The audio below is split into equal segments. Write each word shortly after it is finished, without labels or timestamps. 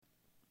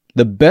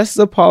The best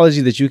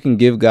apology that you can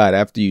give God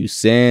after you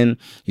sin,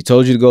 He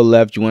told you to go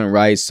left, you went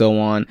right, so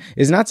on,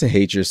 is not to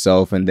hate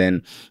yourself and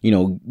then,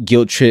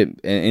 guilt trip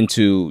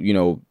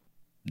into,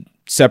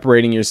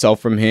 separating yourself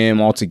from Him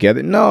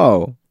altogether.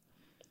 No,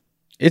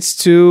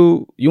 it's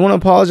you want to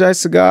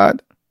apologize to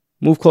God,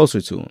 move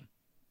closer to Him.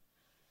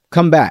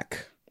 Come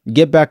back,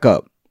 get back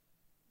up,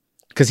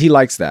 because He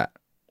likes that.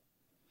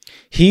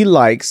 He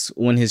likes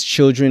when His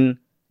children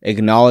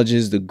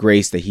acknowledges the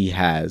grace that He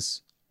has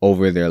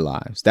over their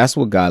lives. That's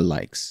what God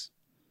likes.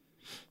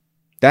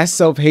 That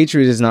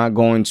self-hatred is not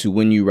going to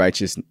win you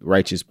righteous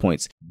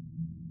points.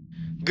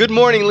 Good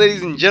morning,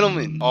 ladies and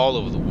gentlemen, all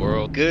over the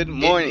world. Good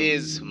morning. It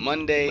is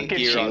Monday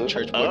here on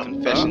Church Boy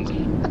Confessions.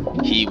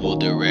 He will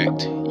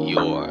direct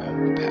your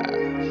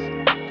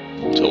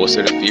path. So what's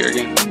there to fear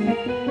again?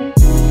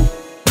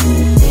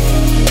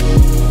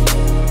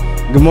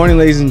 Good morning,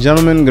 ladies and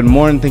gentlemen. Good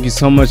morning. Thank you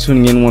so much for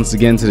tuning in once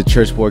again to the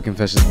Church Boy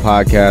Confessions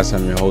podcast.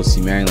 I'm your host,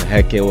 Emmanuel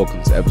Heke.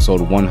 Welcome to episode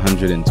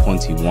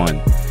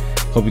 121.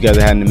 Hope you guys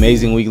had an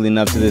amazing week leading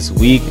up to this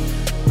week.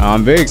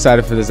 I'm very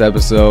excited for this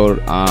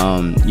episode.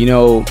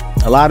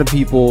 A lot of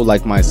people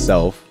like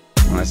myself,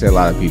 when I say a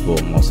lot of people,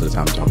 most of the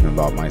time I'm talking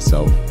about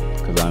myself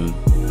because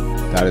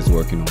God is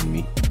working on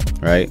me,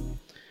 right?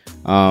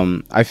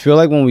 I feel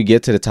like when we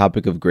get to the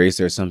topic of grace,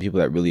 there are some people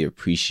that really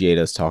appreciate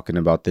us talking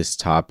about this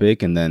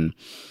topic. And then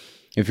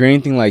if you're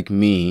anything like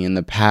me, in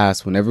the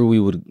past, whenever we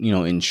would,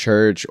 in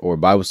church or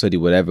Bible study,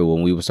 whatever,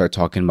 when we would start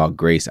talking about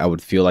grace, I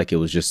would feel like it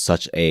was just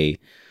such a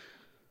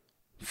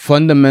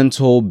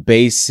fundamental,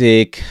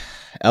 basic,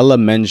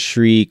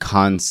 elementary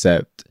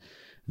concept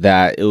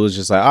that it was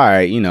just like, all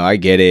right, I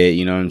get it.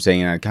 You know what I'm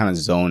saying? I'd kind of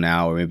zone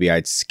out, or maybe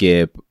I'd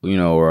skip,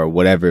 or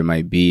whatever it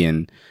might be.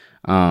 And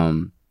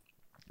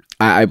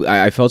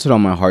I felt it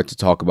on my heart to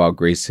talk about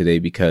grace today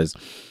because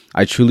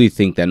I truly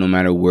think that no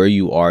matter where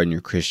you are in your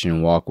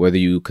Christian walk, whether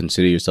you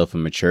consider yourself a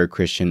mature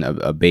Christian,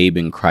 a babe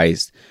in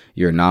Christ,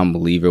 you're a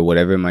non-believer,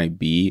 whatever it might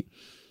be,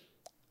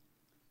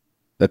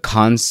 the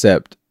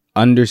concept,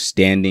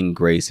 understanding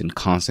grace and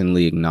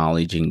constantly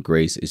acknowledging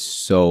grace is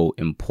so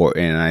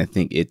important. And I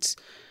think it's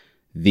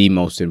the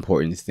most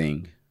important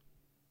thing,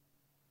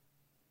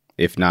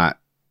 if not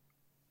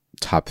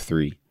top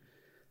three,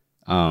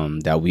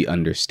 that we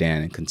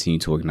understand and continue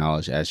to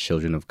acknowledge as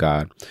children of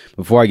God.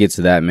 Before I get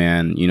to that,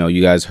 man,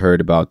 you guys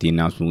heard about the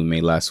announcement we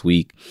made last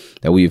week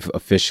that we've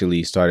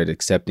officially started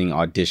accepting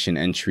audition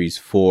entries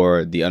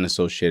for the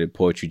Unassociated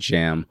Poetry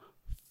Jam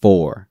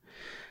 4.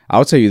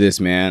 I'll tell you this,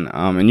 man,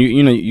 and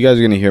you guys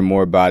are going to hear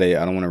more about it.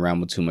 I don't want to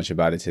ramble too much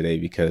about it today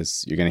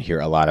because you're going to hear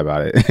a lot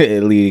about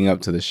it leading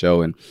up to the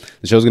show, and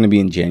the show's going to be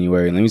in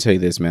January. And let me tell you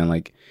this, man,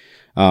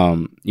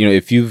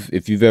 if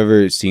you've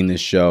ever seen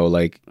this show,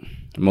 like,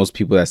 most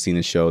people that seen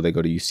the show, they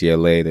go to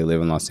UCLA, they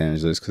live in Los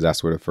Angeles because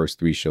that's where the first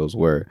 3 shows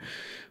were.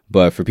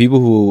 But for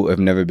people who have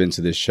never been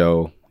to this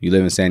show, you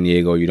live in San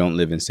Diego, you don't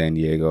live in San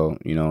Diego,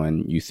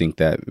 and you think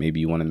that maybe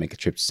you want to make a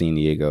trip to San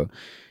Diego,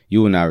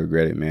 you will not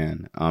regret it,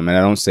 man. And I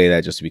don't say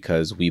that just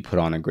because we put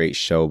on a great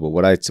show, but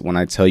when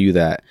I tell you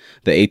that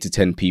the 8 to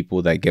 10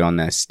 people that get on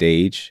that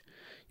stage,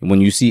 when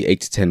you see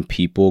 8 to 10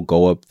 people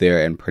go up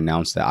there and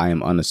pronounce that I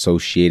am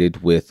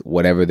unassociated with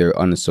whatever they're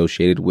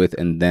unassociated with,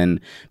 and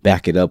then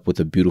back it up with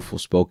a beautiful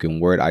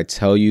spoken word, I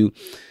tell you,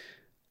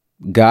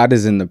 God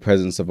is in the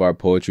presence of our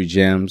poetry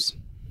jams.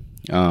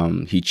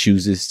 He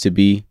chooses to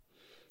be.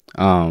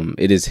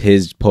 It is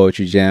His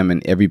poetry jam,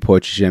 and every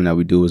poetry jam that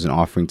we do is an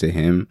offering to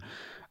Him.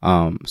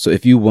 So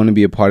if you want to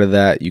be a part of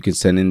that, you can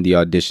send in the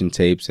audition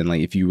tapes. And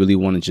if you really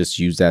want to just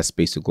use that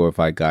space to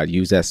glorify God,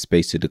 use that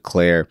space to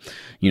declare,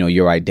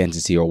 your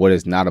identity or what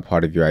is not a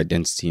part of your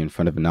identity in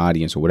front of an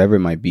audience or whatever it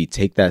might be,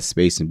 take that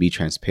space and be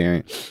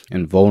transparent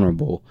and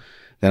vulnerable.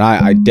 Then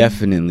I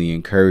definitely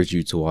encourage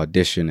you to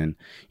audition. And,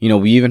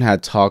 we even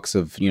had talks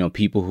of,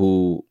 people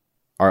who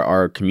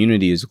our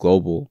community is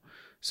global.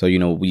 So,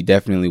 we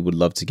definitely would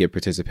love to get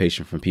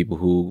participation from people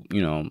who,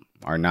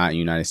 are not in the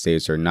United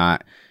States or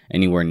not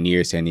anywhere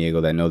near San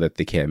Diego that know that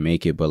they can't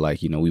make it. But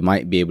we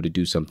might be able to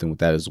do something with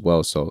that as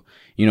well. So,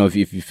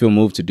 if you feel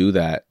moved to do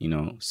that,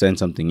 send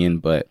something in.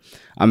 But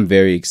I'm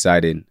very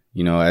excited,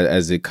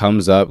 as it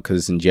comes up because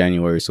it's in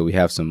January. So we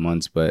have some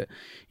months. But,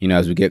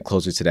 as we get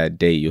closer to that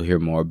date, you'll hear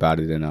more about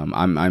it. And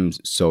I'm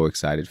so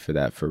excited for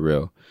that, for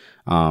real.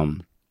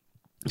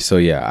 So,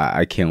 yeah,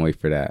 I can't wait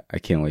for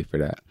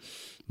that.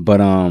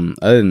 But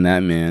other than that,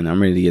 man,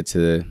 I'm ready to get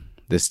to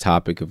this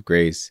topic of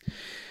grace.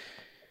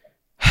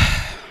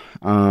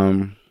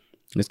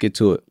 Let's get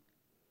to it.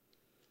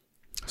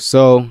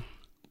 So,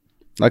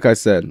 like I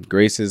said,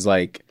 grace is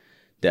like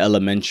the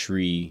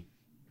elementary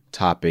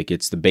topic.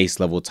 It's the base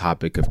level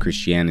topic of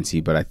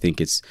Christianity, but I think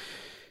it's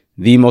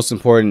the most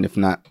important, if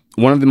not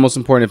one of the most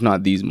important, if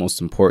not the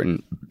most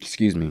important,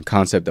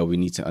 concept that we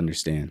need to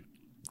understand.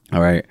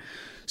 All right.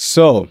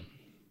 So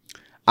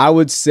I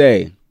would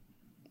say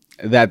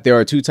that there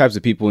are 2 types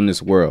of people in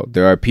this world.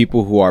 There are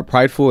people who are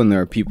prideful and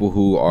there are people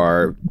who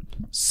are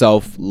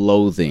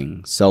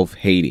self-loathing,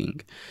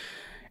 self-hating.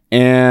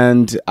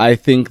 And I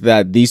think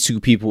that these two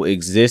people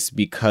exist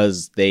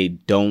because they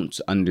don't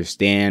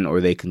understand,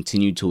 or they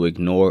continue to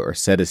ignore or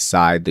set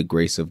aside the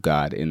grace of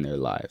God in their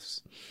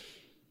lives.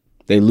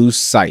 They lose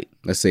sight.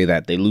 Let's say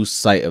that they lose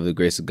sight of the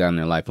grace of God in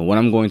their life. And what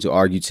I'm going to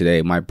argue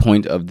today, my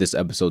point of this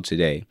episode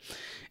today,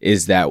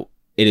 is that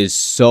it is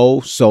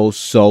so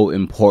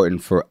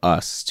important for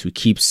us to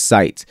keep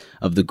sight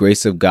of the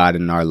grace of God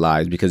in our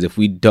lives, because if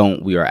we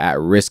don't, we are at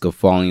risk of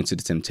falling into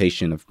the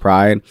temptation of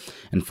pride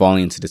and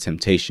falling into the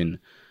temptation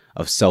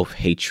of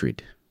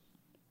self-hatred.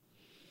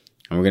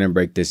 And we're going to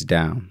break this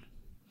down.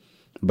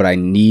 But I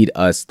need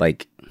us,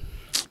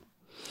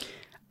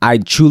 I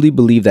truly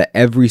believe that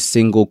every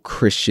single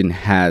Christian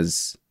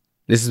has,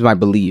 this is my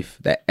belief,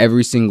 that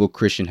every single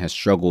Christian has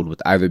struggled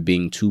with either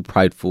being too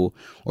prideful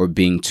or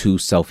being too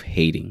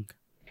self-hating.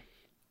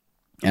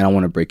 And I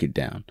want to break it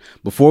down.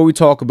 Before we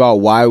talk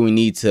about why we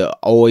need to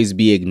always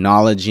be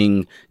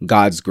acknowledging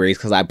God's grace,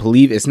 because I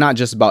believe it's not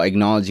just about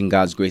acknowledging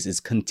God's grace,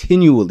 it's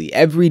continually,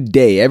 every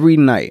day, every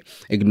night,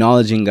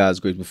 acknowledging God's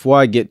grace. Before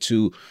I get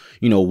to,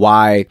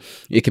 why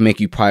it can make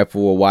you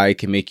prideful or why it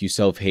can make you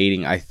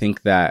self-hating, I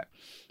think that,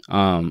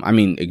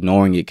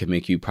 ignoring it can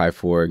make you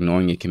prideful, or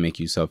ignoring it can make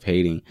you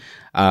self-hating.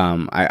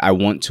 I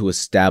want to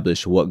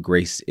establish what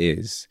grace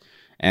is.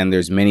 And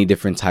there's many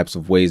different types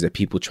of ways that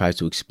people try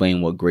to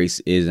explain what grace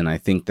is. And I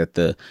think that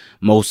the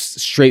most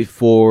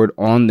straightforward,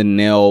 on the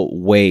nail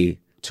way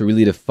to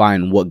really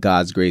define what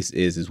God's grace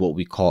is what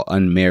we call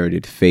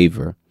unmerited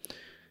favor.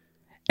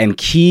 And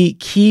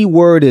key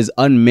word is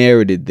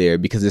unmerited there,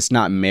 because it's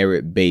not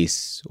merit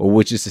based, or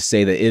which is to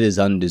say that it is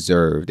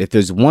undeserved. If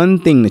there's one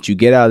thing that you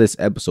get out of this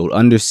episode,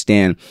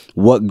 understand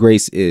what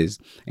grace is.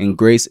 And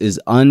grace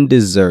is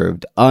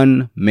undeserved,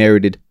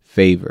 unmerited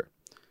favor.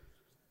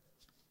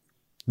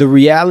 The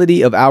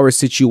reality of our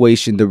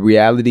situation, the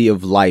reality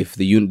of life,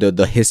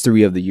 the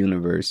history of the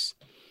universe,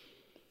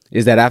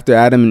 is that after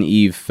Adam and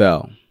Eve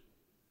fell,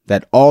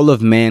 that all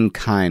of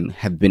mankind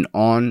have been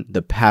on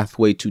the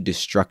pathway to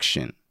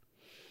destruction.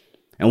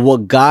 And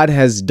what God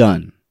has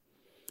done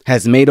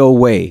has made a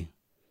way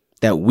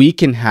that we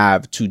can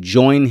have to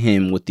join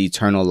him with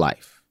eternal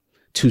life,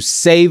 to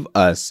save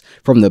us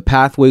from the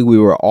pathway we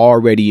were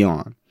already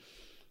on.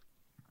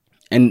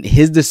 And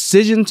his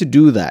decision to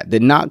do that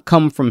did not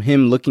come from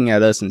him looking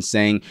at us and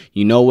saying,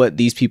 you know what,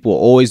 these people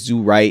always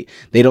do right.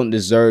 They don't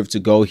deserve to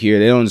go here.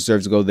 They don't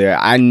deserve to go there.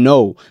 I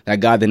know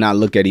that God did not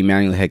look at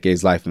Emmanuel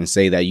Heke's life and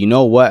say that, you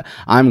know what,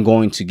 I'm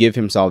going to give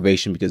him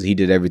salvation because he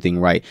did everything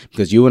right.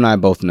 Because you and I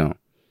both know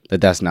that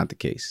that's not the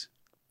case.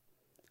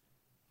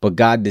 But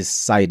God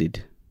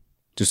decided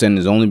to send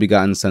his only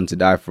begotten son to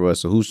die for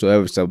us. So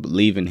whosoever shall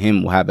believe in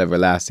him will have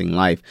everlasting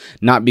life.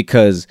 Not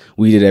because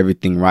we did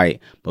everything right,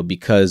 but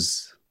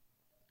because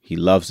he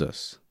loves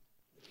us.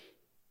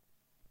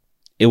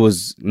 It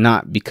was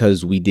not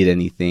because we did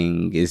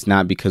anything. It's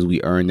not because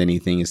we earned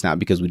anything. It's not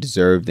because we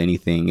deserved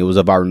anything. It was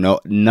of our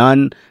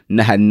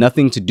had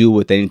nothing to do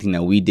with anything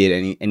that we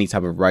did, any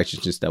type of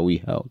righteousness that we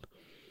held.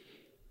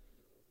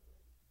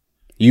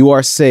 You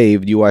are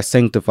saved, you are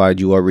sanctified,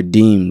 you are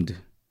redeemed,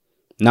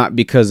 not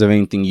because of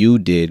anything you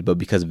did, but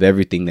because of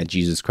everything that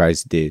Jesus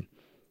Christ did.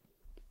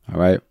 All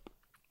right.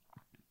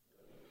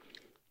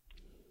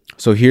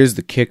 So here's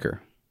the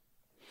kicker.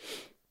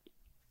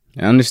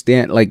 And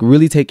understand,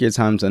 really take your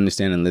time to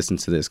understand and listen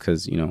to this,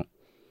 because,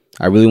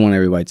 I really want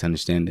everybody to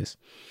understand this.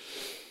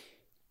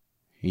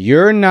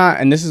 You're not,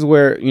 and this is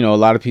where, a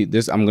lot of people,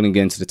 I'm going to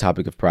get into the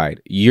topic of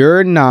pride.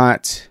 You're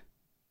not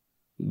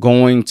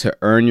going to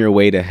earn your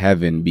way to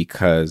heaven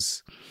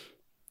because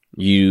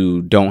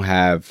you don't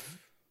have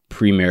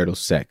premarital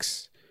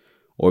sex,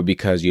 or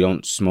because you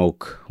don't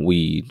smoke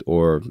weed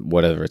or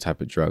whatever type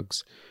of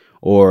drugs,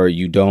 or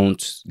you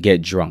don't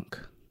get drunk.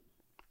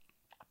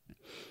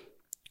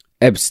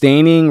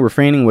 Abstaining,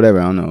 refraining,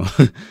 whatever, I don't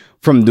know,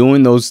 from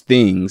doing those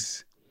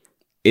things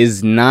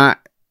is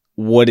not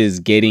what is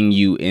getting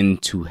you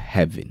into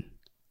heaven.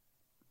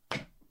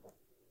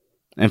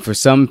 And for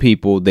some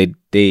people, they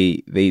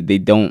didn't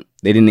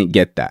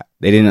get that.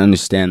 They didn't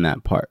understand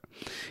that part.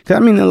 Because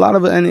a lot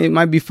of it, and it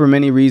might be for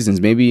many reasons.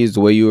 Maybe it's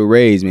the way you were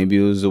raised. Maybe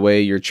it was the way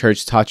your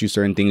church taught you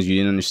certain things you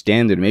didn't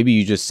understand it. Maybe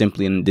you just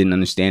simply didn't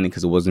understand it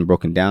because it wasn't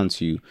broken down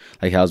to you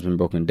like how it's been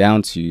broken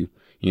down to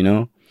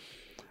you,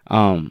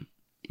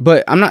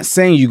 But I'm not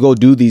saying you go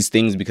do these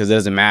things because it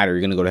doesn't matter.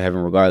 You're going to go to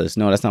heaven regardless.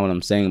 No, that's not what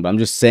I'm saying. But I'm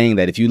just saying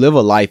that if you live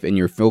a life and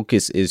your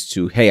focus is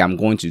to, hey, I'm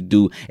going to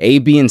do A,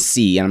 B, and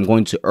C, and I'm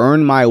going to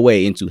earn my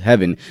way into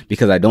heaven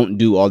because I don't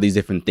do all these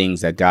different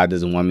things that God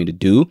doesn't want me to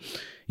do,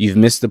 you've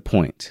missed the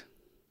point.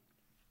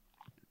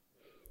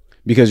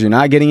 Because you're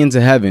not getting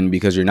into heaven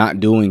because you're not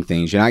doing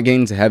things. You're not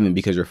getting into heaven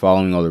because you're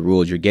following all the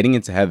rules. You're getting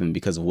into heaven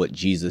because of what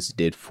Jesus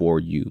did for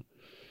you.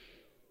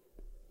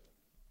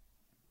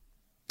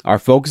 Our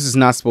focus is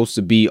not supposed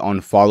to be on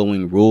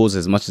following rules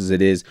as much as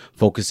it is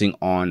focusing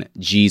on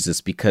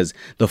Jesus, because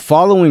the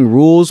following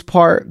rules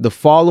part,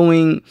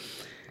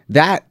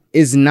 that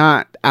is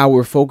not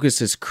our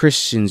focus as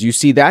Christians. You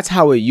see, that's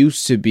how it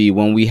used to be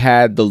when we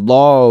had the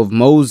law of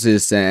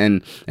Moses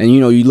and you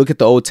know, you look at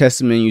the Old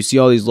Testament, you see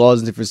all these laws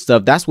and different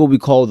stuff. That's what we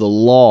call the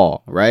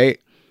law, right?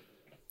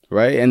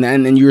 Right.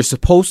 And you're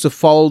supposed to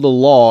follow the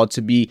law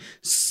to be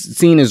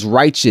seen as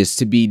righteous,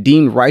 to be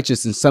deemed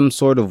righteous in some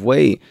sort of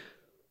way.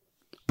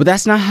 But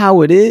that's not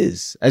how it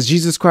is, as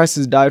Jesus Christ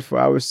has died for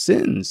our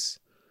sins.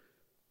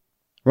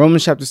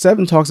 Romans chapter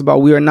 7 talks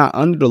about we are not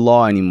under the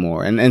law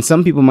anymore. And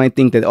some people might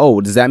think that,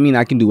 oh, does that mean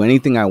I can do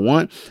anything I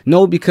want?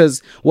 No,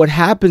 because what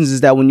happens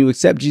is that when you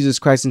accept Jesus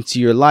Christ into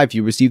your life,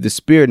 you receive the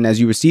Spirit. And as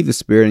you receive the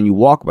Spirit and you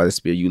walk by the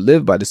Spirit, you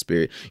live by the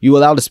Spirit, you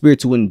allow the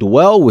Spirit to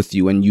indwell with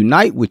you and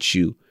unite with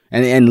you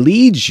and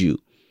lead you.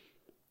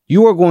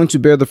 You are going to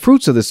bear the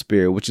fruits of the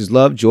Spirit, which is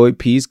love, joy,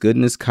 peace,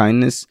 goodness,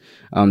 kindness,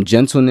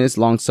 gentleness,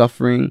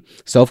 long-suffering,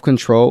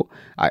 self-control.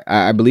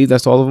 I believe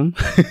that's all of them.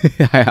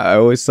 I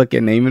always suck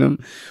at naming them.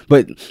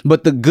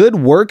 But the good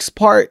works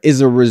part is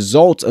a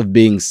result of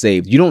being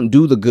saved. You don't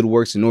do the good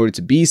works in order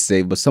to be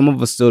saved, but some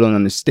of us still don't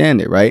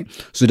understand it, right?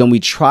 So then we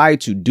try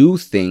to do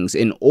things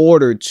in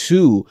order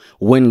to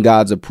win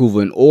God's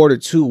approval, in order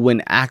to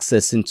win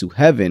access into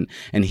heaven.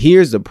 And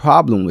here's the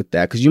problem with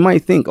that, because you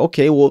might think,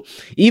 okay, well,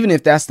 even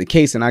if that's the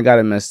case and I got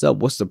it messed up,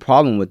 what's the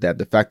problem with that?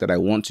 The fact that I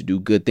want to do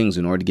good things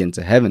in order to get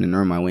into heaven and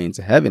earn my way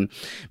into heaven,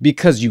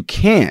 because you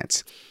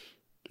can't.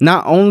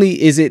 Not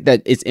only is it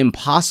that it's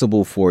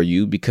impossible for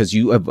you because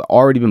you have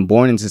already been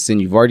born into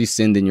sin, you've already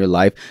sinned in your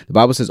life. The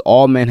Bible says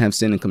all men have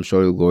sinned and come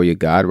short of the glory of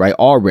God, right?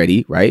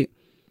 Already, right?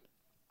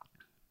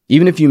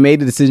 Even if you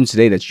made a decision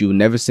today that you will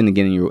never sin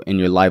again in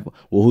your life,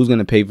 well, who's going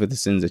to pay for the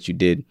sins that you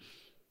did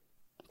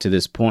to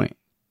this point?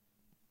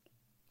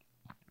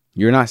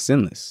 You're not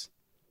sinless.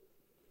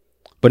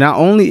 But not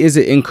only is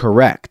it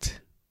incorrect,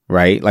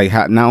 right? Like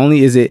not only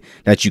is it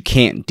that you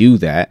can't do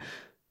that,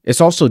 it's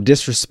also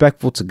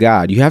disrespectful to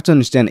God. You have to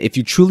understand, if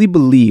you truly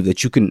believe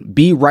that you can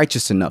be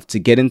righteous enough to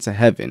get into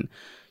heaven,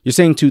 you're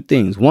saying two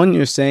things. One,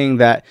 you're saying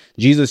that,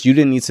 Jesus, you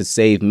didn't need to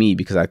save me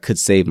because I could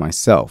save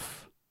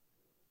myself.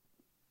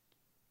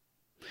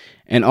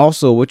 And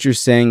also what you're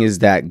saying is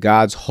that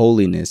God's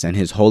holiness and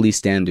his holy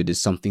standard is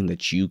something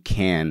that you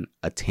can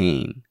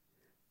attain,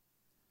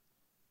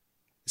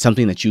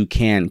 something that you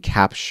can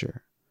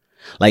capture.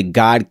 Like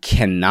God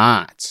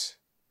cannot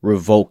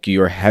revoke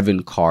your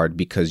heaven card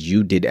because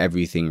you did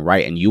everything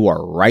right and you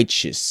are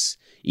righteous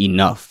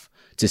enough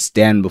to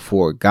stand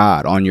before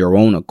God on your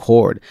own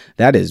accord.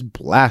 That is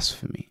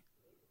blasphemy.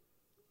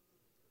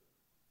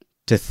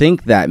 To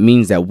think that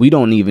means that we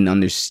don't even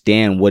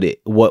understand what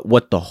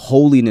the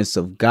holiness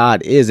of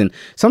God is. And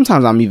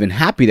sometimes I'm even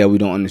happy that we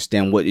don't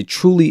understand what it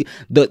truly,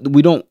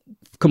 we don't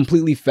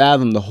completely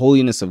fathom the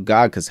holiness of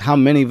God, because how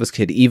many of us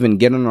could even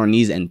get on our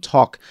knees and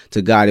talk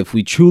to God if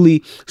we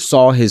truly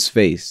saw his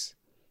face?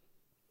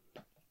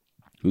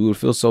 We would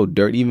feel so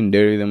dirty, even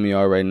dirtier than we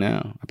are right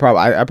now.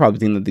 I probably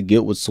think that the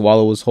guilt would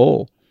swallow us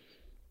whole.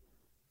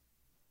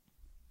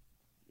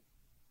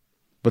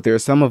 But there are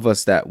some of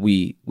us that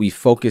we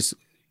focus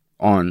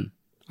on,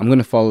 I'm going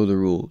to follow the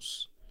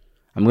rules.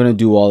 I'm going to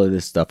do all of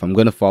this stuff. I'm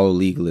going to follow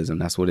legalism.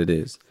 That's what it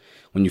is.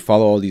 When you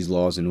follow all these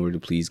laws in order to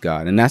please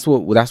God. And that's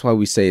why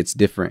we say it's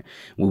different.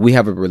 When we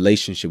have a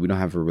relationship, we don't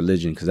have a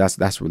religion, because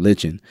that's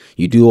religion.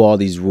 You do all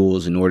these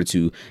rules in order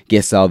to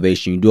get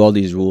salvation. You do all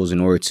these rules in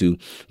order to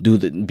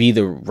be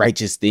the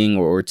righteous thing,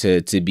 or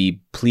to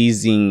be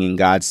pleasing in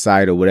God's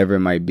sight, or whatever it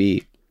might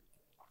be.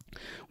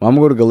 Well, I'm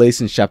going to go to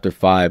Galatians chapter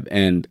 5,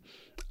 and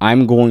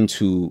I'm going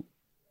to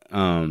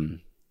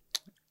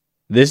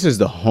this is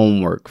the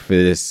homework for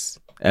this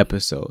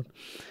episode.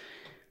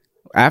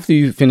 After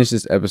you finish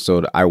this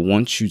episode, I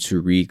want you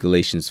to read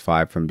Galatians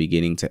 5 from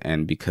beginning to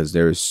end, because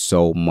there is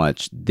so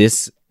much.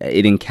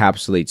 It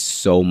encapsulates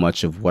so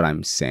much of what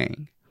I'm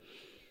saying.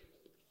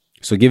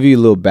 So give you a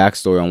little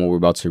backstory on what we're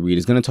about to read.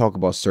 It's going to talk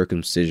about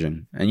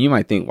circumcision. And you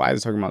might think, why is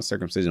it talking about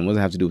circumcision? What does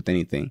it have to do with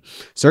anything?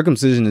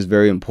 Circumcision is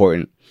very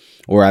important,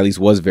 or at least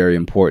was very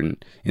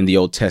important in the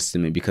Old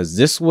Testament, because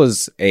this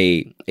was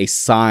a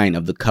sign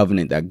of the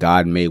covenant that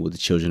God made with the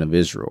children of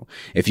Israel.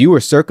 If you were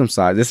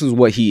circumcised, this is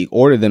what he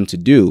ordered them to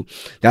do.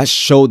 That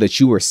showed that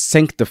you were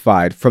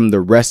sanctified from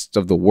the rest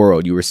of the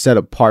world. You were set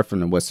apart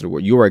from the rest of the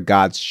world. You are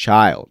God's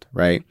child,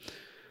 right?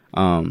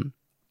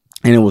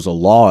 And it was a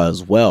law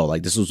as well.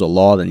 Like, this was a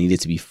law that needed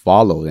to be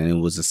followed, and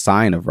it was a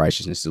sign of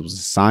righteousness. It was a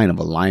sign of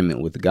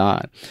alignment with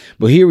God.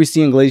 But here we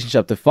see in Galatians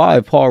chapter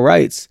 5, Paul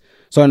writes,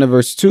 starting at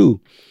verse 2,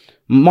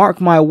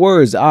 "Mark my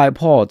words, I,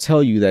 Paul,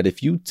 tell you that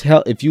if you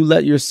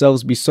let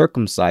yourselves be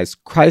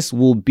circumcised, Christ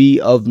will be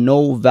of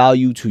no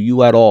value to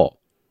you at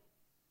all.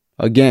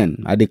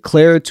 Again, I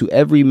declare to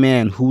every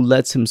man who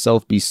lets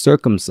himself be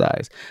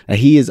circumcised that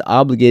he is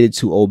obligated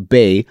to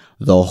obey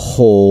the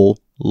whole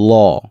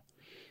law.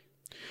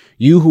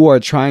 You who are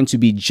trying to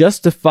be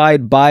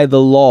justified by the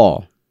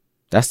law,"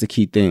 that's the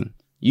key thing.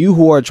 "You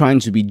who are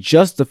trying to be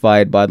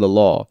justified by the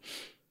law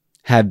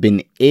have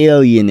been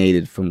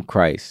alienated from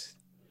Christ.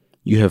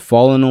 You have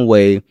fallen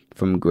away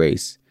from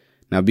grace."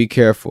 Now be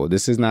careful.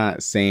 This is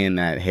not saying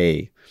that,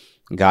 hey,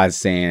 God's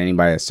saying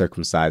anybody that's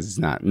circumcised is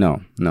not.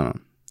 No.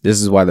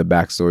 This is why the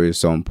backstory is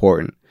so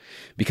important,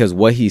 because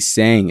what he's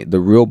saying, the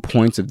real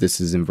point of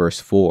this is in verse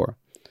 4,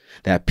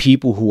 that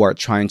people who are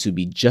trying to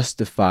be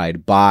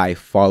justified by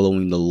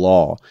following the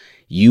law,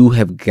 you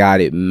have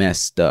got it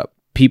messed up.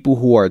 People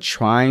who are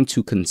trying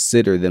to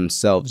consider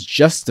themselves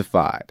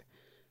justified,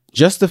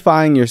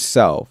 justifying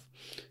yourself,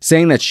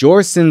 saying that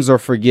your sins are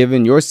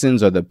forgiven, your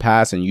sins are the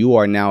past, and you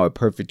are now a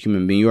perfect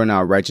human being. You are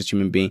now a righteous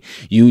human being.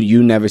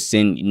 You never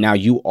sinned. Now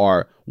you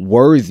are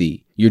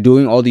worthy. You're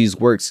doing all these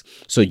works,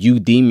 so you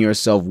deem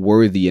yourself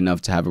worthy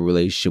enough to have a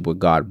relationship with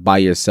God by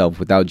yourself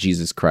without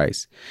Jesus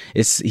Christ.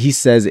 He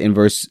says in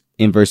verse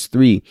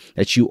 3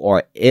 that you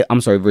are,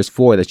 verse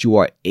 4, that you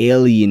are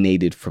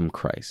alienated from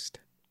Christ.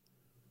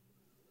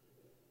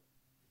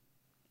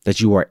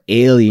 That you are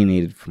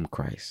alienated from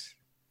Christ.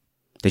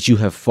 That you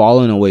have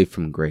fallen away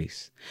from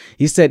grace.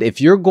 He said,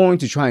 if you're going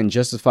to try and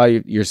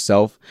justify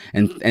yourself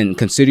and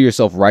consider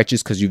yourself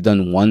righteous because you've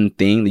done one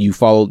thing, that you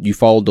followed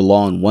the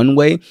law in one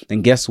way,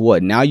 then guess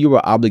what? Now you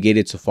are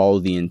obligated to follow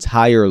the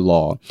entire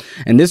law.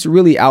 And this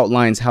really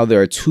outlines how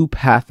there are two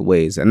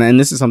pathways. And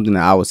this is something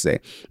that I would say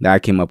that I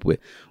came up with,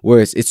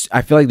 where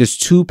I feel like there's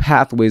two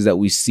pathways that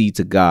we see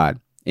to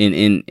God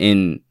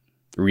in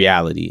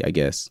reality, I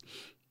guess.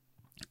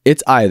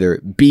 It's either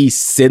be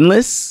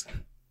sinless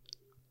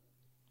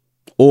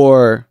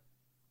or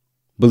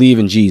believe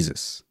in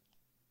Jesus.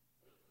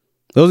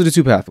 Those are the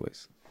two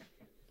pathways.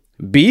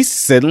 Be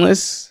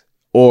sinless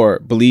or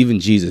believe in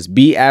Jesus.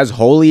 Be as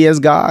holy as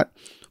God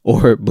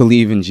or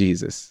believe in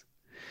Jesus.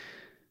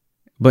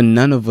 But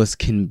none of us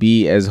can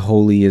be as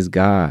holy as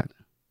God.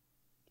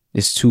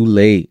 It's too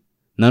late.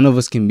 None of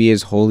us can be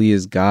as holy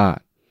as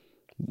God.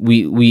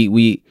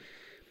 You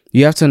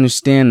have to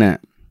understand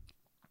that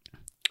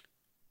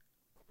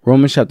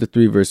Romans chapter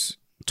 3 verse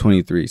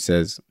 23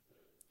 says,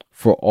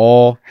 "For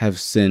all have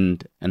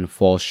sinned and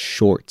fall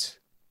short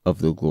of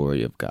the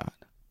glory of God."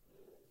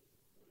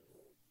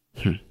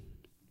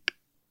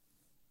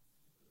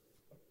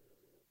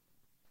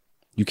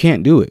 You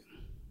can't do it.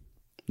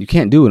 You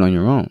can't do it on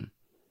your own.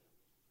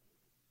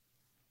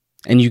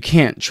 And you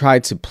can't try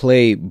to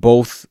play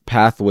both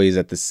pathways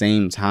at the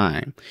same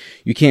time.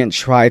 You can't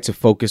try to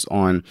focus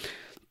on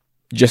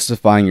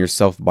justifying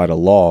yourself by the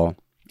law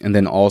and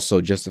then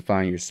also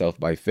justifying yourself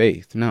by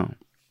faith. No.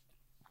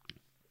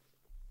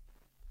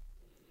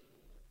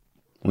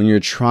 When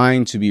you're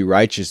trying to be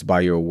righteous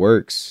by your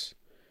works,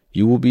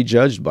 you will be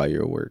judged by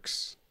your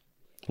works.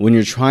 When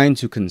you're trying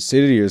to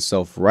consider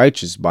yourself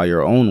righteous by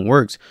your own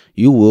works,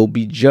 you will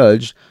be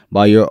judged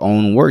by your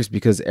own works,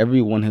 because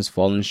everyone has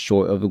fallen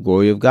short of the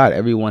glory of God.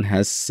 Everyone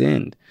has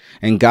sinned.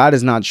 And God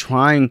is not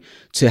trying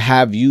to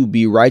have you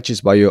be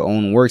righteous by your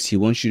own works. He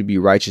wants you to be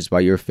righteous by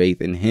your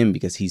faith in him,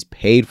 because he's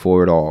paid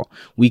for it all.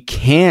 We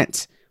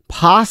can't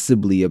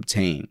possibly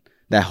obtain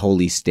that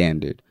holy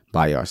standard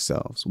by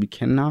ourselves. We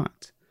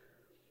cannot.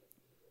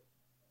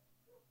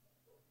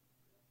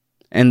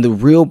 And the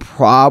real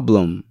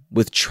problem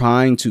with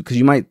trying to, because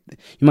you might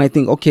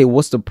think, okay,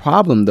 what's the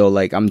problem though?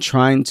 Like, I'm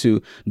trying to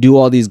do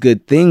all these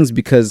good things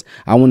because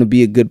I want to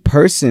be a good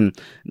person.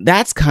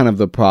 That's kind of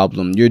the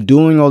problem. You're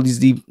doing all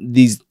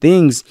these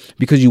things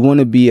because you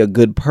want to be a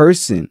good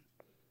person.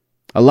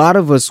 A lot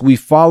of us, we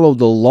follow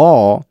the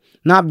law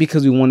not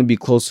because we want to be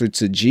closer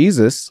to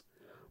Jesus,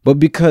 but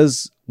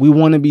because we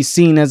want to be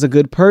seen as a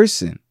good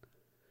person.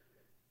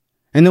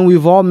 And then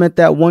we've all met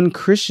that one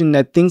Christian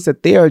that thinks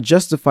that they are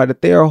justified,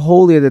 that they are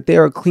holier, that they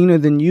are cleaner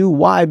than you.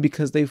 Why?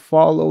 Because they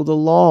follow the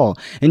law.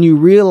 And you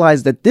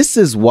realize that this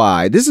is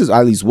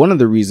at least one of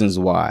the reasons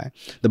why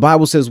the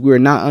Bible says we are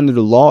not under the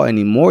law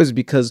anymore, is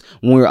because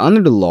when we're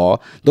under the law,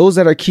 those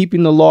that are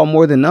keeping the law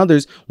more than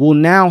others will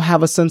now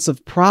have a sense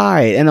of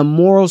pride and a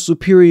moral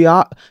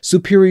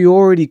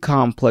superiority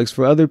complex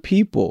for other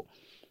people.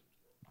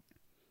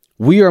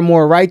 We are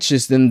more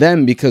righteous than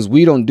them because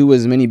we don't do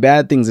as many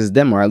bad things as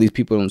them, or at least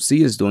people don't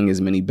see us doing as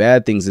many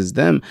bad things as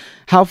them.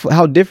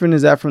 How different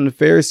is that from the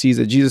Pharisees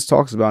that Jesus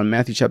talks about in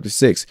Matthew chapter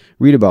 6?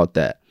 Read about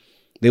that.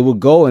 They would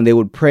go and they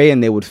would pray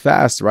and they would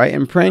fast, right?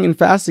 And praying and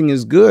fasting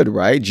is good,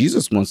 right?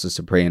 Jesus wants us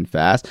to pray and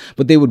fast,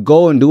 but they would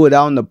go and do it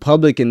out in the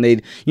public, and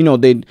they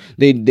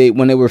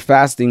when they were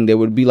fasting, they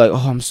would be like,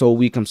 "Oh, I'm so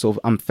weak.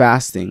 I'm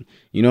fasting."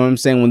 You know what I'm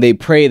saying? When they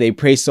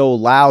pray so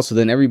loud, so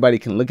then everybody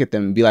can look at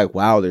them and be like,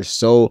 "Wow, they're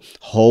so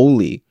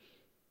holy,"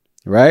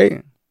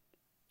 right?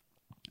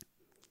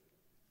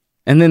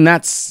 And then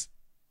that's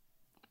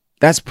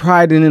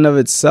pride in and of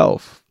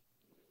itself.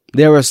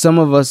 There are some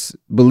of us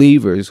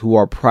believers who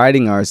are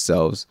priding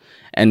ourselves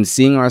and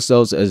seeing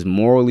ourselves as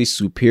morally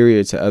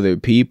superior to other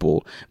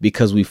people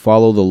because we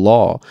follow the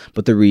law.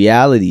 But the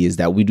reality is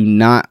that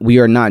we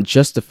are not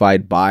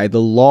justified by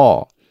the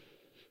law.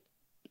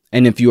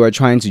 And if you are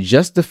trying to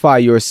justify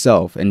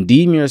yourself and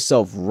deem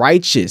yourself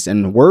righteous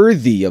and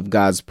worthy of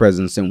God's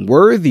presence and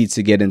worthy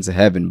to get into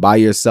heaven by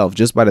yourself,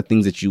 just by the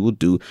things that you will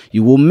do,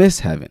 you will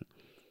miss heaven.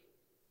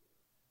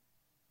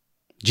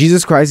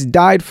 Jesus Christ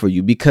died for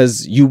you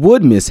because you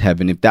would miss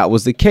heaven if that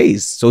was the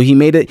case. So he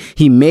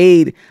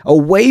made a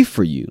way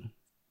for you.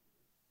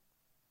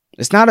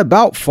 It's not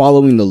about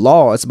following the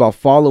law. It's about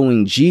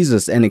following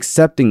Jesus and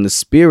accepting the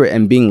Spirit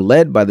and being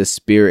led by the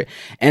Spirit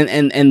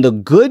and the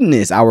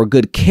goodness, our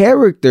good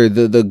character,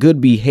 the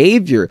good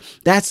behavior.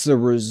 That's the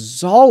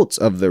result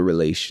of the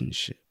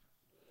relationship.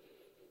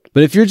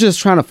 But if you're just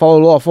trying to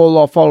follow the law,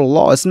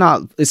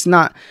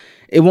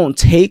 it won't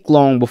take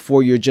long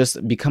before you're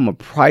just become a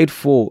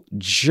prideful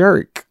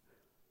jerk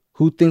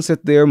who thinks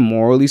that they're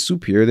morally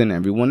superior than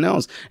everyone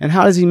else. And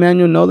how does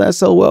Emmanuel know that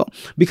so well?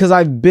 Because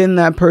I've been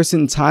that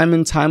person time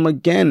and time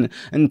again,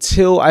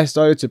 until I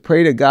started to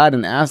pray to God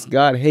and ask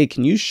God, hey,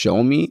 can you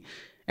show me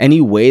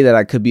any way that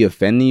I could be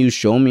offending you?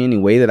 Show me any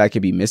way that I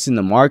could be missing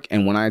the mark.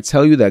 And when I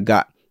tell you that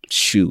God,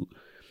 shoot,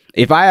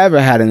 if I ever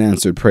had an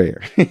answered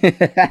prayer,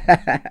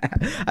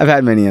 I've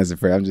had many answered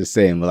prayers, I'm just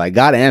saying, but like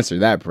God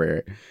answered that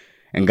prayer.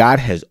 And God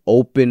has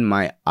opened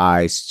my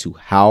eyes to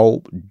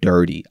how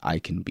dirty I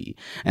can be.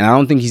 And I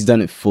don't think he's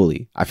done it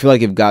fully. I feel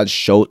like if God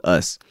showed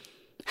us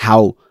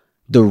how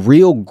the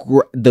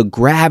the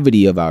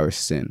gravity of our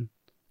sin,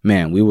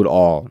 man, we would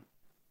all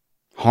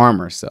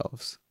harm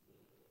ourselves.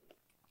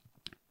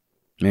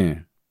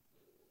 Man.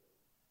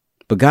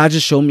 But God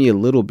just showed me a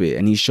little bit,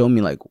 and he showed me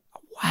like,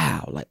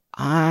 wow, like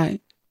I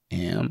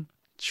am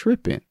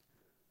tripping.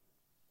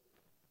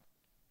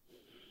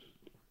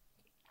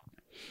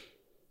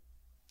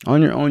 On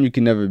your own, you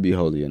can never be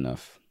holy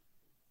enough.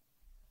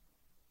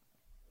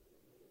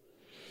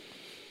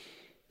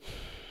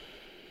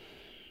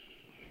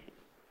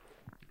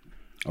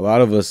 A lot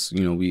of us,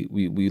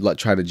 we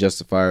try to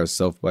justify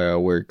ourselves by our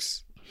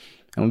works,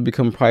 and we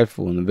become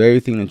prideful. And the very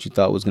thing that you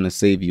thought was going to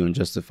save you and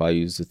justify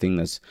you is the thing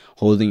that's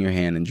holding your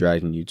hand and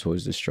dragging you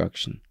towards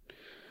destruction.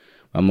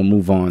 I'm gonna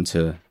move on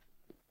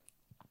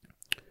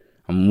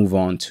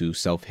to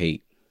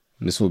self-hate.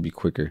 And this will be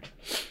quicker.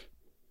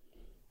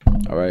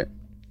 All right.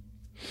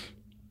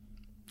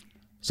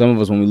 Some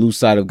of us, when we lose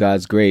sight of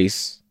God's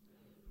grace,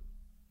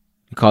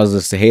 it causes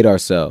us to hate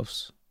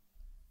ourselves.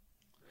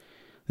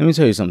 Let me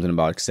tell you something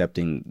about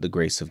accepting the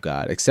grace of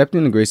God.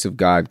 Accepting the grace of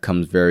God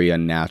comes very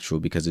unnatural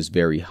because it's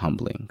very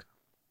humbling.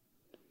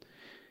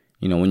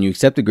 When you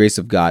accept the grace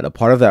of God, a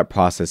part of that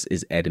process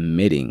is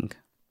admitting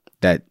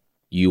that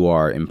you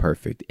are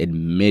imperfect,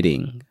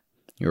 admitting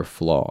your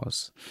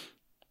flaws.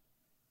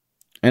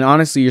 And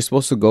honestly, you're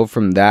supposed to go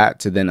from that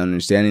to then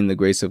understanding the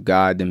grace of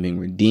God, then being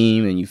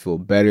redeemed, and you feel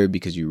better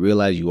because you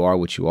realize you are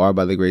what you are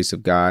by the grace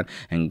of God,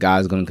 and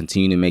God's going to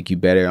continue to make you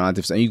better.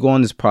 And you go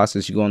on this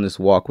process, you go on this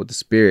walk with the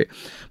Spirit.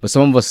 But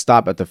some of us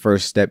stop at the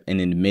first step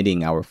in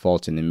admitting our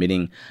faults and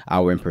admitting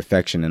our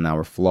imperfection and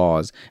our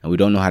flaws. And we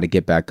don't know how to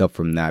get back up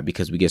from that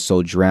because we get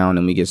so drowned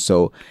and we get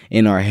so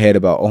in our head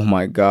about, oh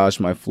my gosh,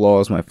 my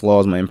flaws, my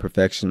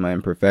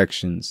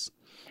imperfections.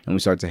 And we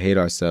start to hate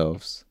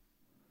ourselves.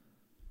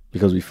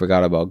 Because we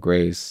forgot about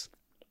grace.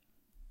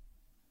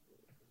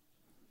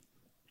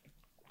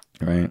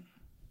 Right?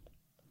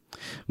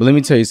 But let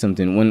me tell you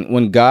something.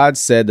 When God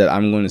said that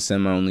I'm going to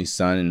send my only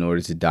son in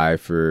order to die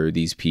for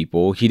these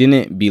people, he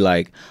didn't be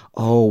like,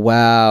 oh,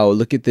 wow,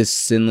 look at this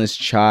sinless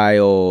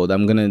child.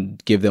 I'm going to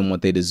give them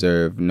what they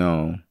deserve.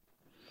 No.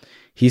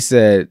 He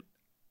said,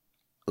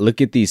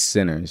 look at these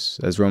sinners.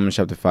 As Romans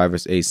chapter 5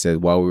 verse 8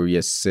 said, while we were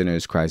yet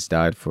sinners, Christ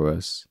died for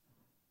us.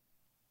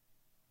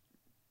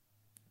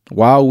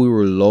 While we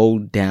were low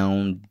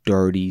down,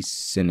 dirty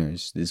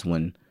sinners is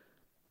when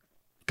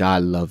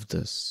God loved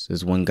us.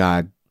 Is when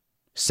God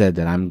said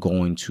that I'm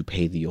going to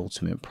pay the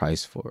ultimate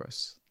price for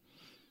us.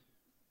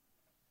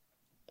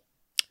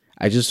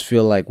 I just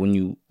feel like when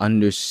you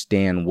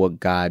understand what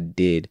God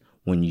did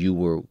when you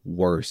were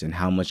worse and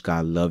how much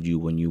God loved you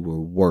when you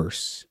were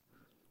worse,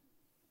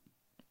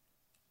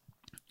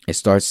 it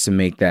starts to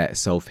make that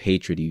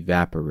self-hatred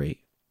evaporate.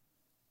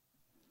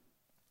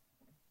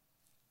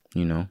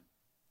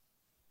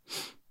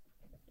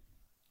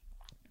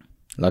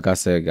 Like I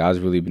said, God's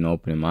really been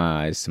opening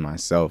my eyes to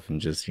myself and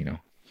just, I'm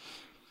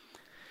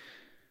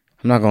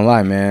not gonna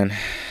lie, man.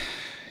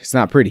 It's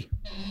not pretty.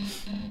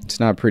 It's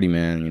not pretty,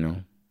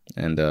 man,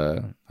 And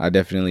I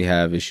definitely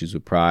have issues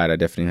with pride. I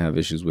definitely have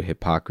issues with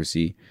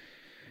hypocrisy.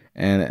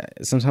 And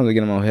sometimes I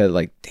get in my head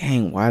like,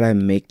 dang, why did I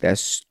make that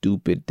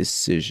stupid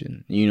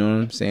decision? You know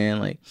what I'm saying?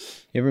 Like,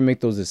 you ever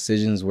make those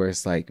decisions where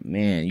it's like,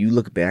 man, you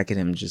look back at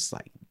him just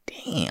like,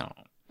 dang,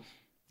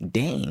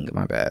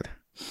 my bad.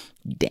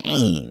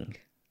 Dang.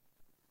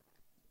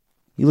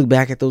 You look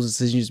back at those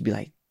decisions, you just be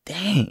like,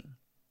 dang,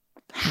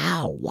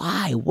 how,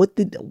 why, what?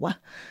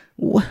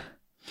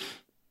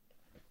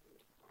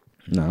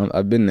 No,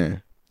 I've been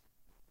there.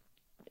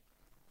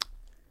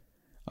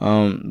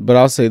 But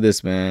I'll say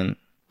this, man.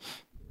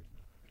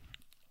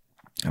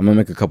 I'm gonna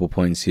make a couple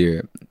points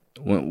here.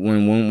 When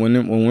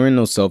we're in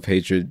those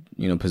self-hatred,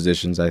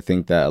 positions, I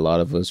think that a lot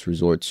of us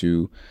resort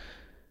to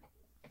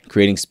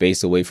creating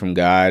space away from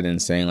God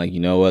and saying like, you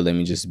know what, let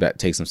me just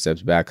take some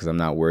steps back because I'm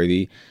not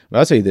worthy. But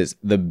I'll tell you this,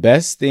 the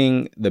best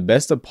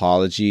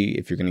apology,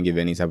 if you're going to give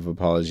any type of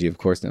apology, of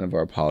course, none of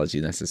our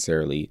apologies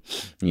necessarily,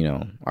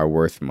 are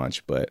worth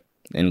much, but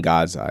in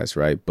God's eyes,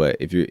 right? But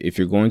if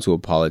you're going to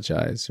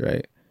apologize,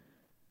 right,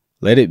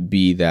 let it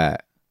be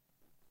that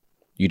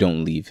you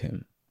don't leave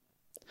him.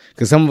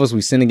 Because some of us,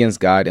 we sin against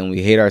God and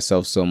we hate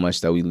ourselves so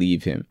much that we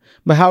leave him.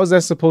 But how is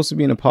that supposed to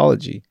be an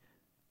apology?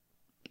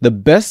 The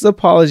best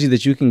apology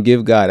that you can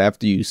give God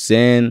after you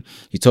sin,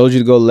 he told you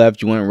to go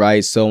left, you went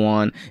right, so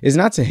on, is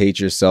not to hate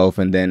yourself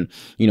and then,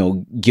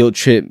 guilt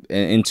trip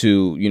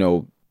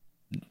into,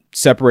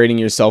 separating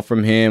yourself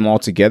from him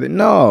altogether.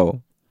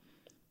 No,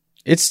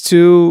 it's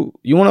you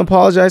want to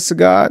apologize to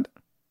God,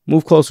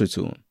 move closer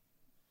to him.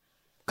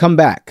 Come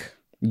back,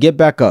 get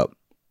back up,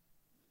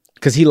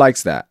 because he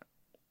likes that.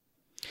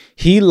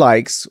 He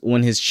likes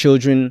when his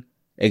children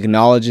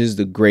acknowledges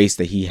the grace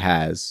that he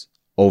has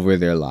over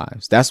their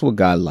lives. That's what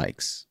God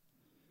likes.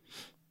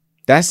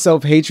 That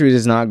self-hatred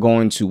is not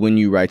going to win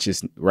you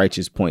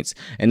righteous points.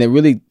 And it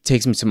really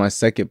takes me to my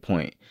second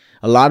point.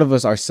 A lot of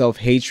us, our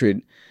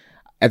self-hatred,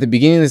 at the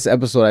beginning of this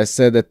episode, I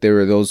said that there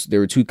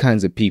were two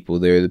kinds of people.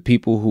 There are the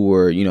people who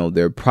were,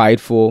 they're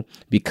prideful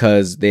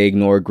because they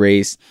ignore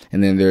grace.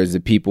 And then there's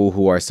the people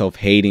who are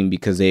self-hating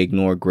because they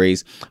ignore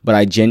grace. But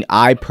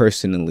I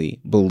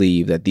personally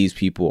believe that these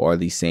people are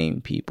the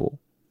same people.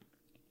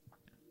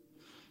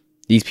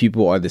 These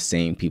people are the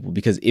same people,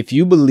 because if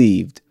you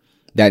believed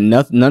that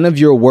none of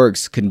your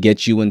works can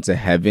get you into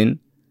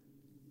heaven,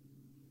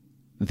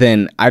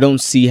 then I don't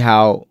see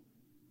how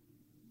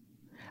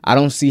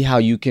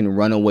you can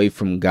run away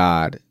from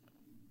God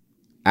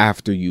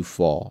after you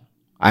fall.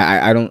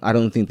 I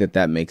don't think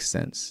that makes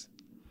sense.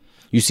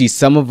 You see,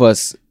 some of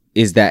us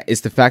it's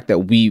the fact that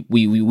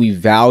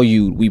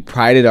we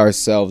prided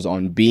ourselves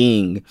on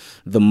being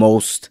the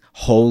most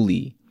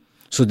holy.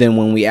 So then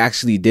when we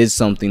actually did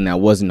something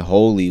that wasn't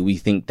holy, we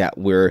think that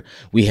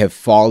we have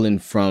fallen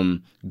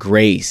from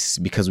grace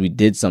because we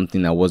did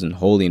something that wasn't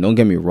holy. And don't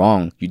get me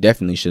wrong, you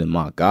definitely shouldn't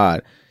mock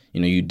God.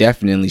 You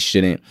definitely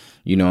shouldn't,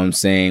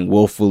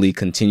 willfully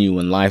continue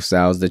in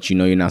lifestyles that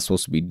you're not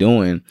supposed to be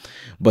doing.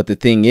 But the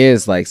thing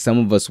is, like, some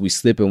of us, we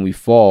slip and we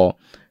fall.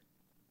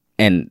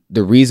 And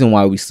the reason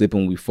why we slip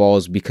and we fall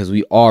is because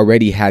we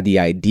already had the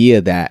idea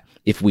that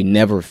if we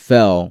never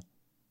fell,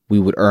 we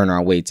would earn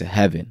our way to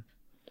heaven.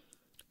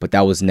 But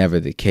that was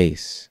never the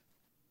case.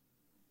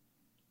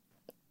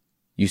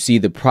 You see,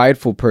 the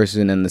prideful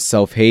person and the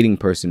self-hating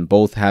person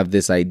both have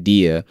this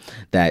idea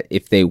that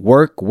if they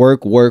work,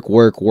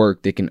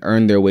 they can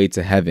earn their way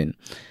to heaven.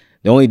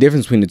 The only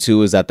difference between the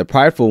two is that the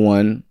prideful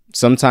one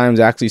sometimes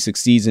actually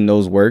succeeds in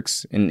those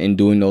works, in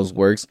doing those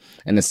works,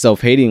 and the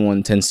self-hating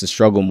one tends to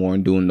struggle more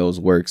in doing those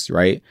works,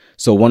 right?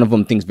 So one of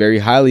them thinks very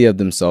highly of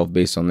themselves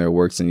based on their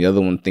works, and the other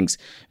one thinks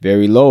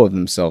very low of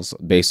themselves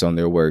based on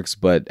their works.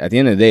 But at the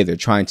end of the day, they're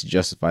trying to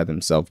justify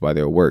themselves by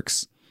their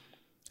works.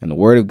 And the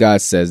word of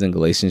God says in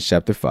Galatians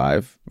chapter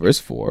 5, verse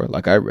 4,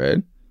 like I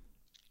read,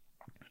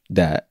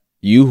 that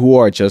you who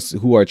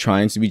are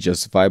trying to be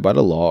justified by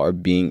the law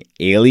have been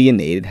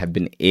alienated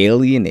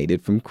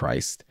from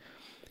Christ.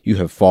 You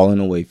have fallen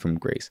away from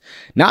grace.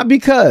 Not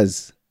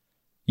because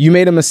you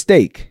made a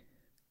mistake,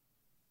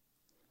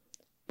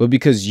 but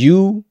because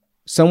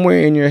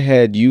somewhere in your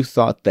head, you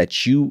thought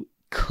that you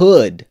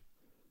could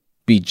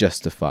be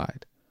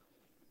justified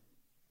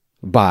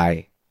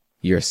by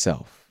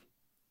yourself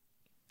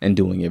and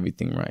doing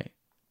everything right.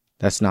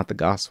 That's not the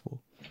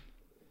gospel.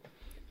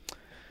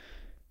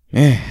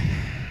 Man.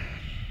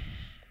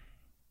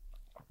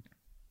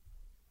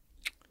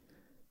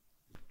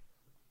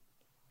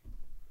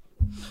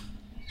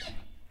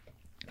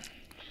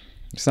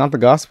 It's not the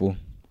gospel.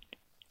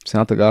 It's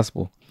not the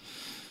gospel.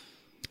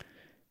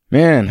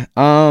 Man,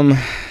 I'll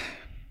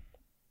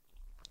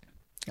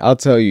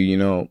tell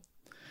you,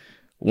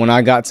 when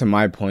I got to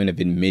my point of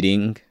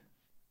admitting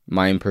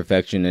my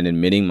imperfection and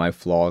admitting my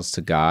flaws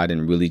to God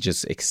and really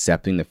just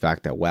accepting the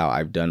fact that, wow,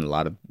 I've done a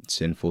lot of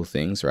sinful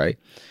things, right?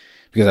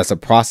 Because that's a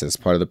process,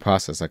 part of the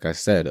process, like I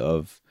said,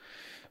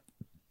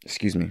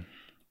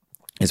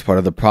 it's part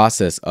of the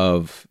process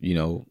of,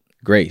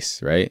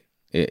 grace, right?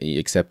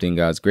 Accepting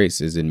God's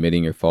grace is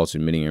admitting your faults,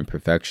 admitting your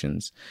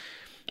imperfections.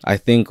 I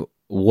think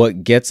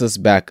what gets us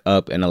back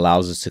up and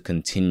allows us to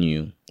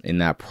continue in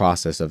that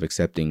process of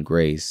accepting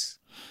grace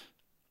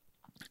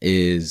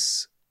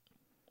is,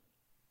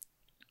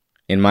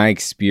 in my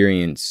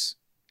experience,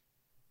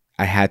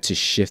 I had to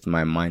shift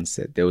my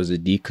mindset. There was a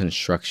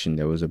deconstruction.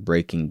 There was a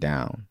breaking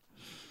down.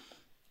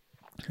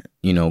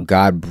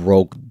 God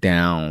broke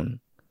down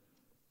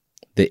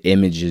the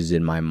images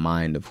in my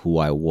mind of who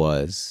I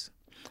was,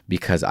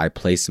 because I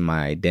placed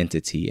my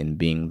identity in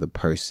being the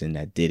person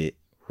that did it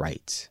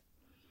right.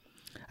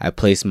 I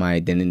placed my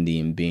identity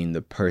in being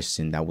the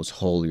person that was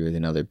holier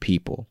than other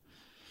people.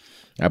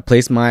 I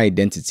placed my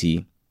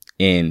identity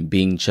in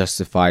being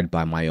justified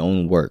by my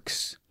own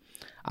works.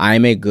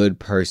 I'm a good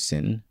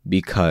person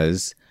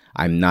because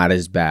I'm not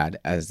as bad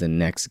as the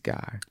next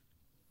guy.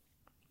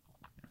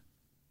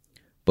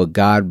 But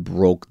God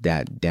broke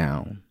that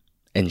down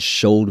and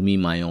showed me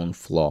my own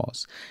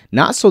flaws.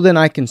 Not so then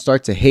I can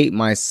start to hate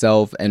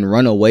myself and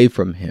run away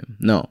from him.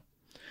 No.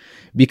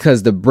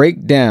 Because the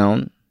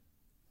breakdown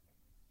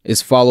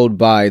is followed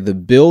by the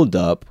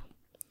build-up,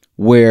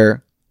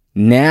 where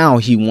now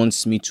he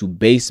wants me to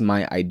base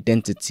my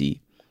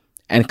identity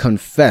and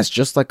confess,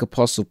 just like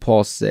Apostle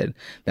Paul said,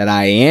 that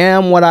I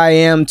am what I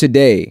am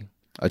today,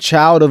 a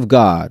child of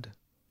God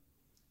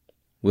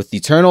with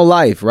eternal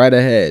life right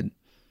ahead,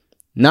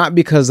 not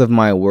because of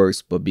my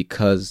works, but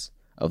because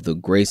of the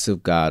grace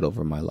of God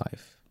over my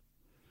life.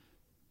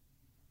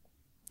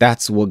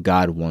 That's what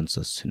God wants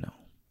us to know.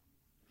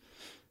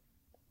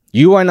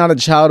 You are not a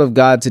child of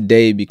God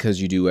today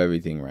because you do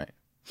everything right.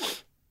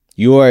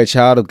 You are a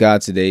child of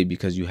God today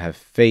because you have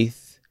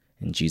faith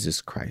in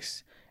Jesus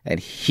Christ and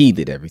he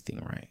did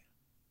everything right.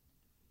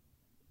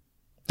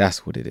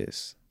 That's what it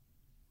is.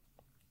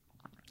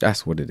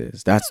 That's what it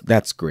is.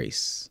 That's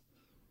grace.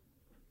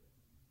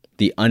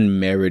 The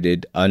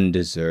unmerited,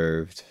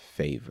 undeserved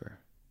favor.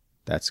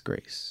 That's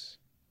grace.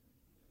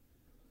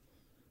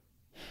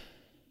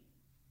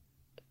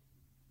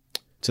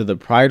 To the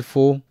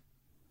prideful,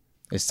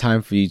 it's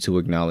time for you to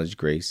acknowledge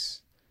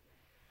grace.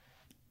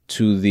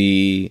 To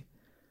the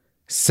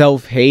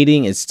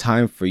self-hating, it's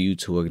time for you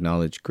to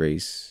acknowledge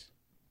grace.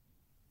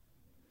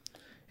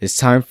 It's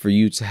time for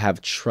you to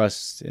have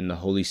trust in the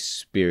Holy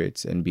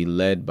Spirit and be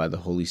led by the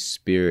Holy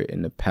Spirit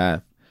in the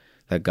path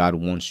that God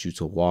wants you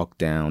to walk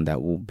down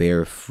that will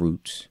bear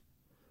fruit.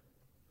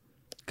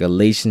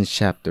 Galatians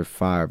chapter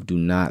 5, do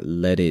not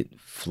let it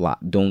flop.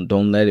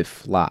 Don't let it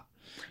flop.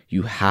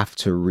 You have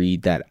to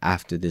read that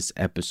after this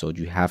episode.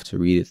 You have to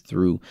read it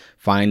through.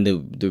 Find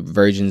the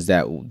versions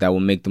that will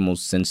make the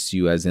most sense to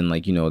you, as in,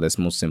 like, you know, that's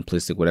most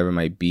simplistic, whatever it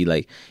might be.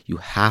 Like, you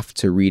have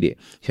to read it.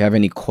 If you have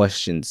any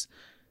questions,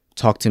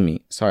 talk to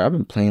me. Sorry, I've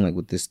been playing like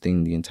with this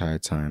thing the entire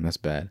time. That's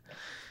bad.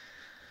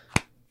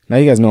 Now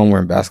you guys know I'm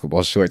wearing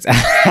basketball shorts.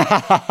 That's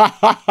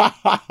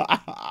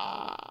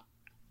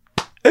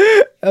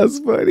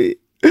funny.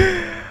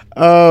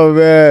 Oh,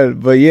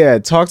 man. But yeah,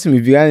 talk to me.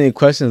 If you got any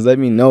questions, let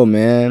me know,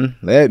 man.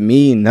 Let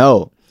me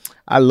know.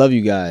 I love you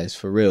guys,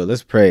 for real.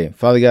 Let's pray.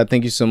 Father God,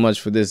 thank you so much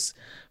for this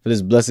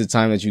blessed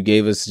time that you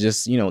gave us.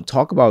 Just, you know,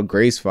 talk about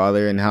grace,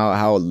 Father, and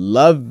how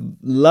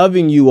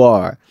loving you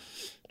are.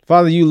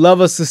 Father, you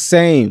love us the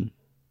same.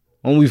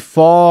 When we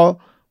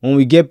fall, when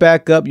we get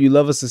back up, you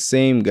love us the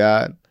same,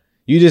 God.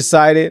 You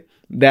decided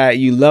that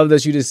you loved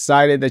us. You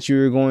decided that you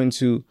were going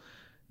to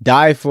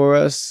die for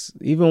us,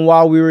 even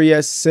while we were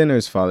yet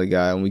sinners, Father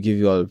God. And we give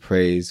you all the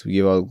praise. We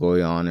give all the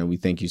glory and honor. We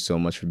thank you so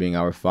much for being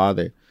our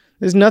Father.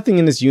 There's nothing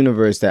in this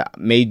universe that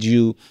made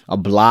you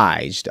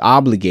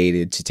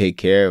obligated to take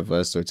care of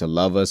us or to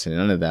love us, and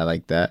none of that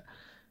like that.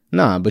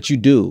 Nah, but you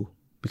do,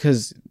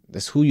 because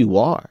that's who you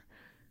are.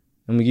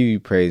 And we give you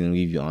praise and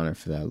we give you honor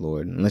for that,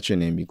 Lord. And let your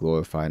name be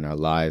glorified in our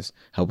lives.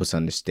 Help us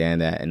understand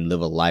that and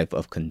live a life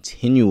of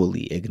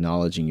continually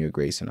acknowledging your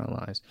grace in our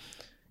lives.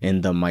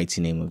 In the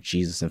mighty name of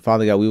Jesus. And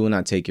Father God, we will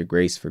not take your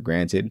grace for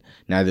granted.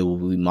 Neither will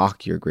we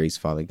mock your grace,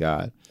 Father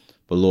God.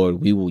 But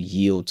Lord, we will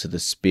yield to the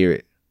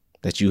Spirit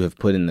that you have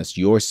put in us,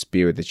 your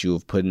Spirit that you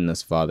have put in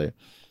us, Father.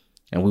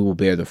 And we will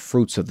bear the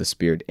fruits of the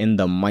Spirit. In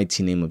the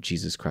mighty name of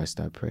Jesus Christ,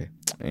 I pray.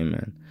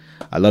 Amen.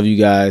 I love you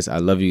guys. I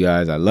love you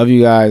guys. I love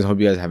you guys. Hope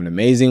you guys have an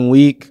amazing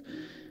week.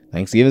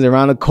 Thanksgiving's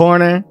around the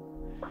corner.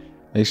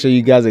 Make sure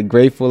you guys are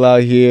grateful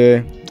out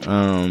here.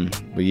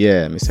 But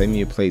yeah, send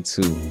me a plate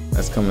too.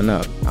 That's coming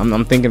up.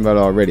 I'm thinking about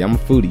it already. I'm a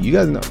foodie. You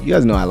guys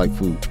know I like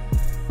food.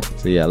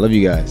 So yeah, I love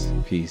you guys.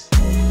 Peace.